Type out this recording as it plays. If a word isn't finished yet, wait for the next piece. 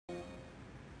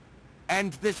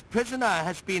And this prisoner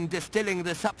has been distilling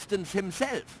the substance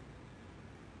himself.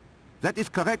 That is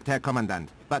correct, Herr Commandant.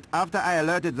 But after I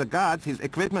alerted the guards, his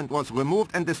equipment was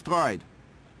removed and destroyed.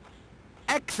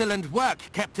 Excellent work,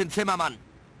 Captain Zimmermann.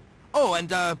 Oh, and,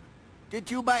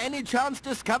 did you by any chance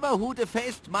discover who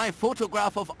defaced my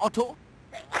photograph of Otto?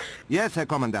 Yes, Herr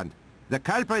Commandant. The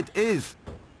culprit is...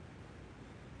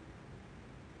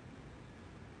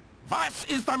 What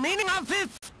is the meaning of this?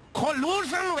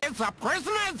 Collusion with the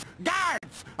prisoners?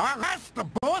 Guards, arrest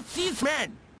both these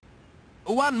men!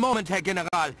 One moment, Herr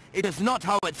General. It is not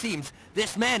how it seems.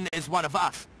 This man is one of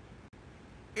us.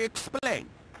 Explain.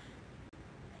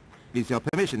 With your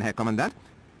permission, Herr Commandant.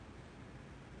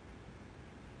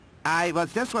 I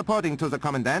was just reporting to the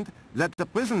Commandant that the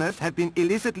prisoners have been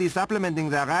illicitly supplementing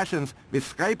their rations with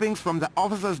scrapings from the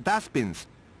officers' dustbins.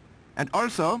 And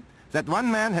also that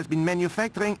one man has been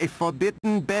manufacturing a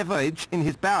forbidden beverage in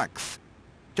his barracks.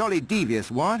 Jolly devious,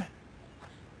 what?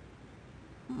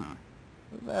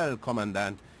 Well,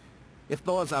 Commandant, if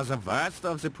those are the worst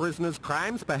of the prisoners'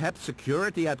 crimes, perhaps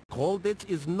security at Colditz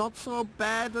is not so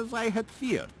bad as I had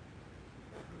feared.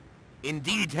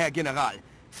 Indeed, Herr General.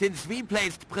 Since we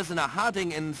placed prisoner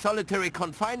Harding in solitary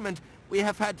confinement, we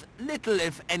have had little,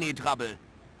 if any, trouble.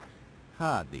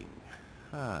 Harding.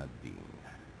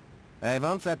 I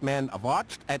want that man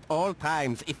watched at all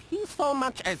times. If he so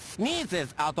much as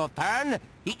sneezes out of turn,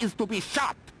 he is to be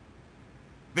shot.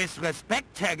 With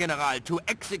respect, Herr General, to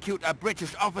execute a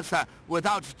British officer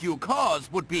without due cause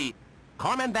would be...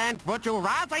 Commandant, would you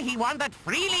rather he wandered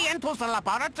freely into the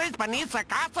laboratories beneath the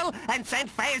castle and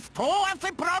sent phase 2 of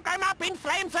the program up in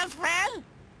flames as well?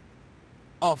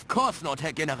 Of course not,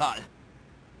 Herr General.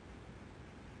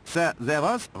 Sir, there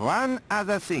was one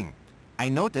other thing. I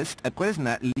noticed a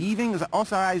prisoner leaving the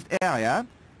authorized area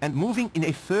and moving in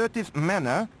a furtive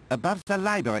manner above the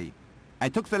library. I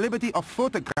took the liberty of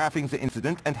photographing the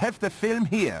incident and have the film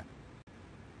here.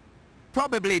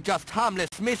 Probably just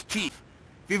harmless mischief.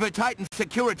 We will tighten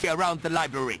security around the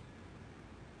library.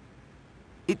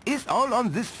 It is all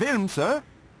on this film, sir.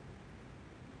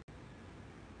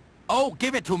 Oh,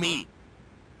 give it to me.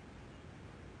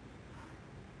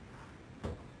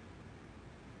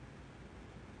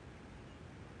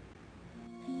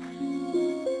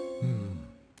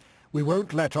 We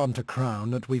won't let on to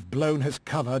Crown that we've blown his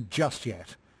cover just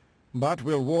yet. But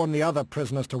we'll warn the other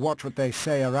prisoners to watch what they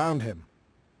say around him.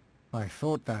 I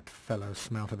thought that fellow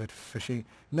smelt a bit fishy.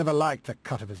 Never liked the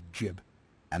cut of his jib.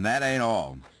 And that ain't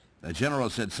all. The General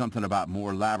said something about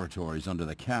more laboratories under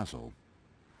the castle.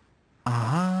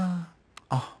 Oh,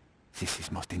 this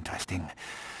is most interesting.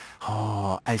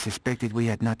 Oh, I suspected we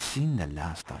had not seen the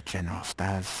last of General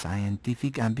Stahl's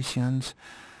scientific ambitions.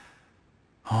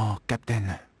 Oh,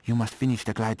 Captain, you must finish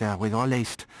the glider with all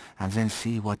haste, and then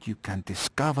see what you can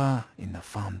discover in the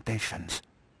foundations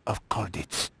of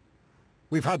Colditz.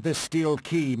 We've had this steel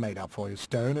key made up for you,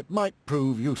 Stone. It might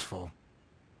prove useful.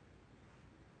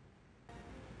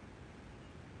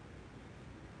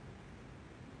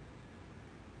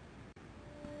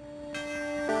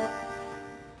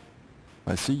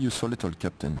 I see you so little,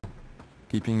 Captain.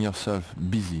 Keeping yourself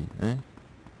busy, eh?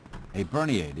 Hey,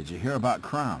 Bernier, did you hear about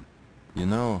Crown? You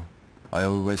know, I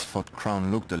always thought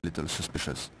Crown looked a little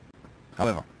suspicious.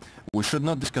 However, we should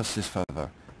not discuss this further.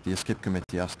 The escape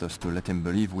committee asked us to let him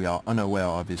believe we are unaware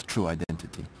of his true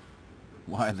identity.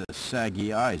 Why the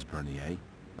saggy eyes, Bernier?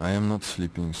 I am not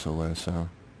sleeping so well, sir.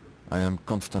 I am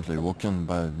constantly woken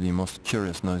by the most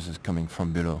curious noises coming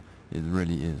from below. It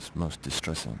really is most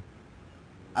distressing.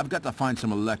 I've got to find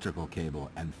some electrical cable,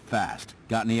 and fast.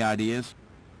 Got any ideas?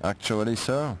 Actually,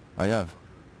 sir, I have.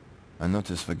 I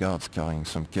noticed the guards carrying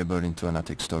some cable into an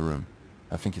attic storeroom.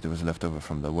 I think it was left over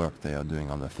from the work they are doing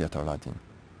on the theater lighting.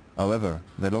 However,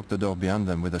 they locked the door behind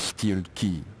them with a steel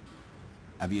key.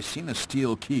 Have you seen a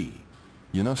steel key?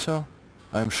 You know, sir?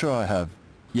 I am sure I have.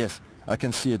 Yes, I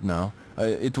can see it now.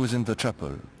 It was in the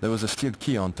chapel. There was a steel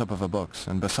key on top of a box,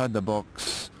 and beside the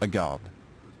box, a guard.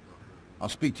 I'll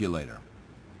speak to you later.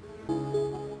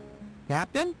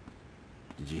 Captain?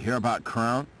 Did you hear about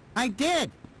Crown? I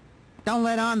did. Don't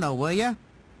let on, though, will you?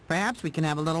 Perhaps we can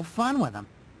have a little fun with him.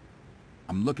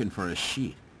 I'm looking for a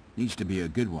sheet. Needs to be a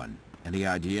good one. Any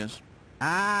ideas?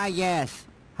 Ah, yes.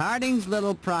 Harding's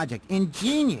little project.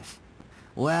 Ingenious.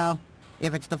 Well,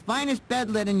 if it's the finest bed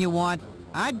linen you want,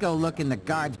 I'd go look in the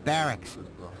guards' barracks.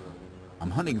 I'm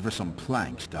hunting for some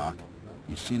planks, Doc.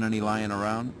 You seen any lying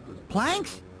around?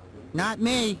 Planks? Not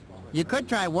me. You could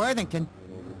try Worthington.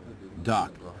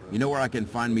 Doc, you know where I can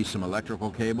find me some electrical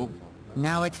cable?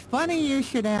 Now, it's funny you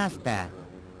should ask that.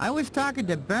 I was talking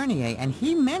to Bernier, and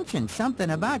he mentioned something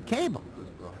about cable.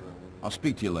 I'll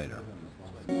speak to you later.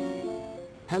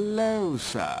 Hello,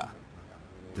 sir.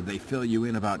 Did they fill you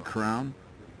in about Crown?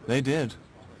 They did.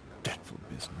 Dreadful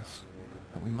business.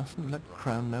 But we mustn't let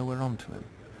Crown know we're onto him.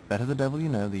 Better the devil you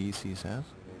know, the EC says.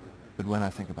 But when I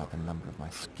think about the number of my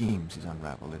schemes he's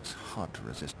unraveled, it's hard to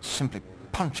resist simply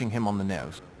punching him on the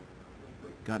nose.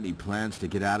 Got any plans to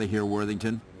get out of here,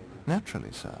 Worthington?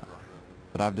 Naturally, sir.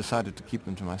 But I've decided to keep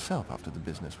them to myself after the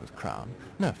business with Crown.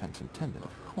 No offense intended,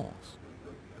 of course.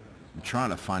 I'm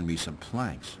trying to find me some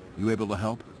planks. You able to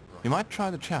help? You might try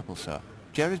the chapel, sir.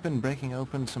 Jerry's been breaking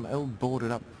open some old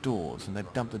boarded-up doors, and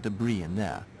they've dumped the debris in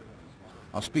there.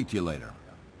 I'll speak to you later.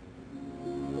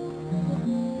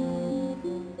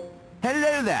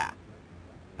 Hello there.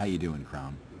 How you doing,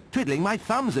 Crown? Twiddling my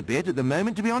thumbs a bit at the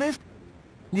moment, to be honest.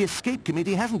 The escape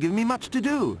committee hasn't given me much to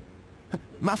do.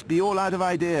 Must be all out of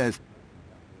ideas.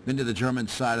 Been to the German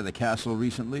side of the castle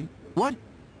recently? What?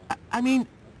 I mean,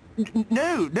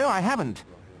 no, I haven't.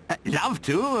 Love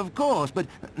to, of course, but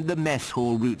the mess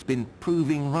hall route's been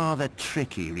proving rather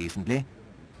tricky recently.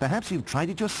 Perhaps you've tried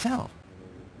it yourself.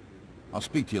 I'll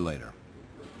speak to you later.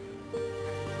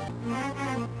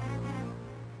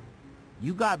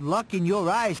 You got luck in your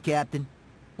eyes, Captain.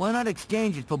 Why not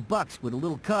exchange it for bucks with a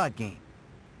little card game?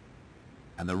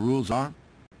 And the rules are?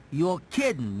 You're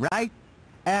kidding, right?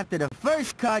 After the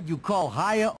first card, you call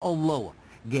higher or lower.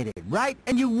 Get it right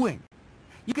and you win.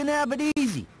 You can have it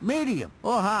easy, medium,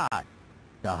 or hard.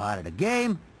 The harder the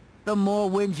game, the more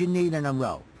wins you need in a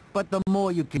row. But the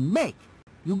more you can make.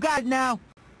 You got it now?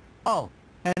 Oh,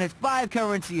 and it's 5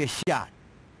 currency a shot.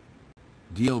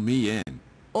 Deal me in.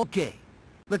 Okay,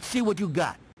 let's see what you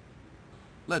got.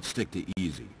 Let's stick to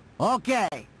easy. Okay,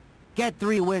 get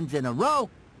 3 wins in a row,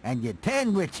 and you're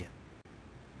 10 richer.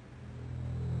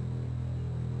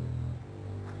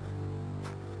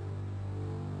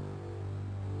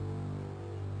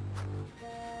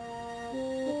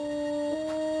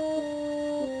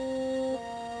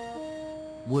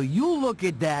 Will you look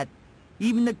at that?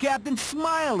 Even the captain's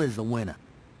smile is a winner.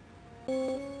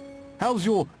 How's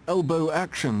your elbow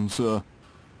action, sir?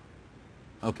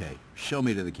 Okay, show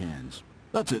me to the cans.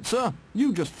 That's it, sir.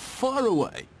 You just fire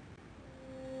away.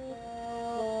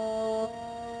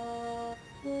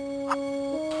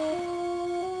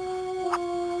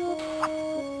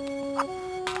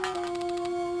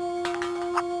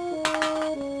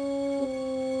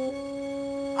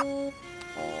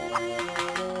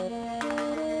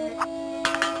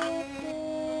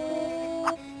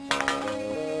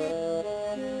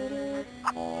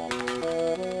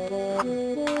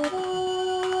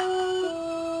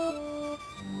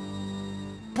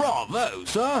 Bravo,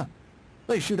 sir!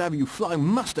 They should have you flying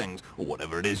Mustangs, or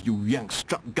whatever it is you Yanks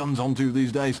strap guns onto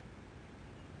these days.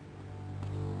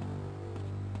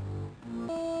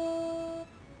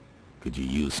 Could you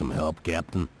use some help,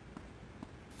 Captain?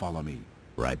 Follow me.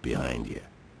 Right behind you.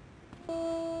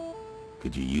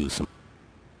 Could you use some...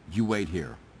 You wait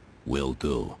here. Will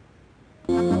do.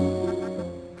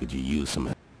 Could you use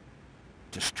some...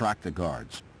 Distract the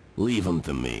guards. Leave them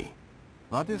to me.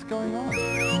 What is going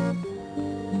on?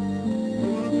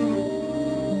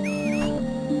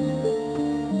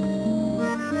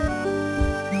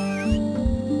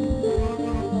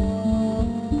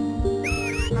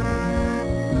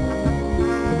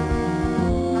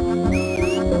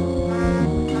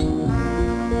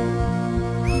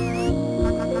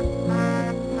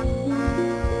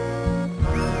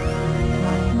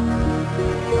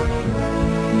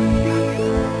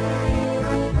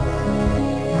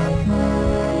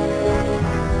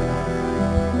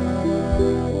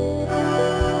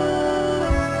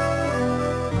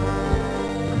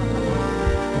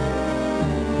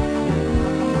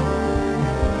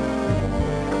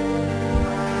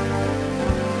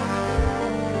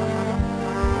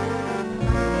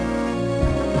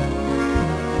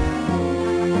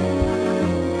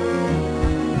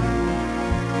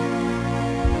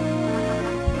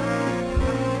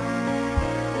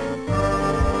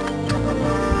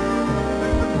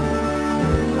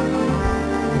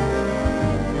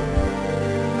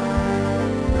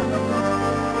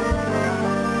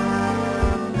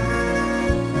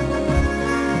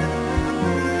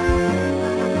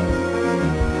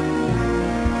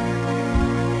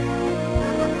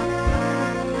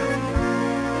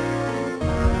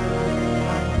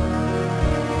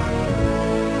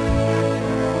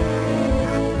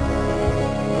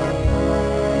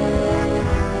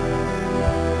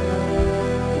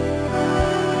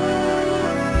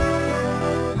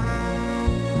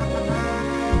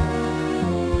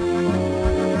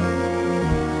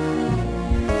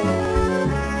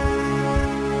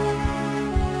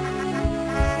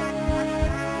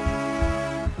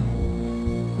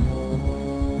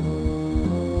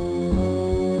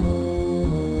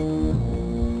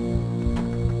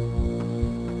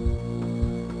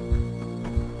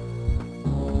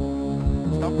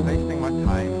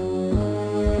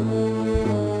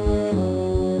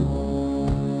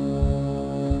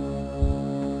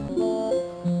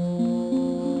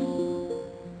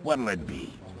 What'll it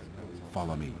be?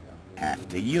 Follow me.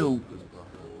 After you.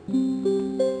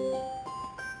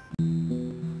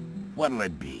 What'll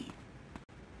it be?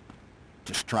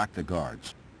 Distract the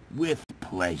guards. With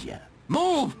pleasure.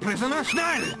 Move, prisoner,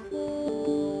 schnell!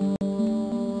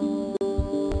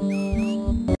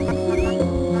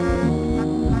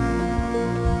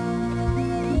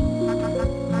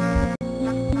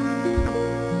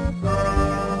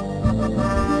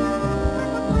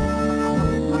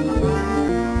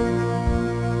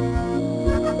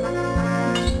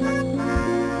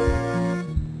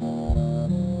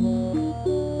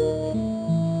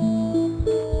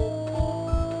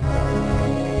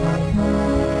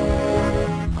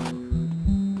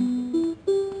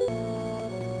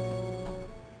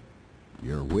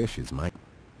 Your wish is mine.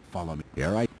 Follow me.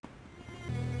 Here I...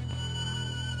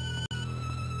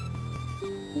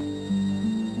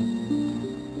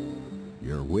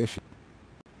 Your wish...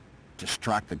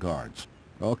 Distract the guards.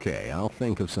 Okay, I'll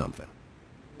think of something.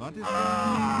 What is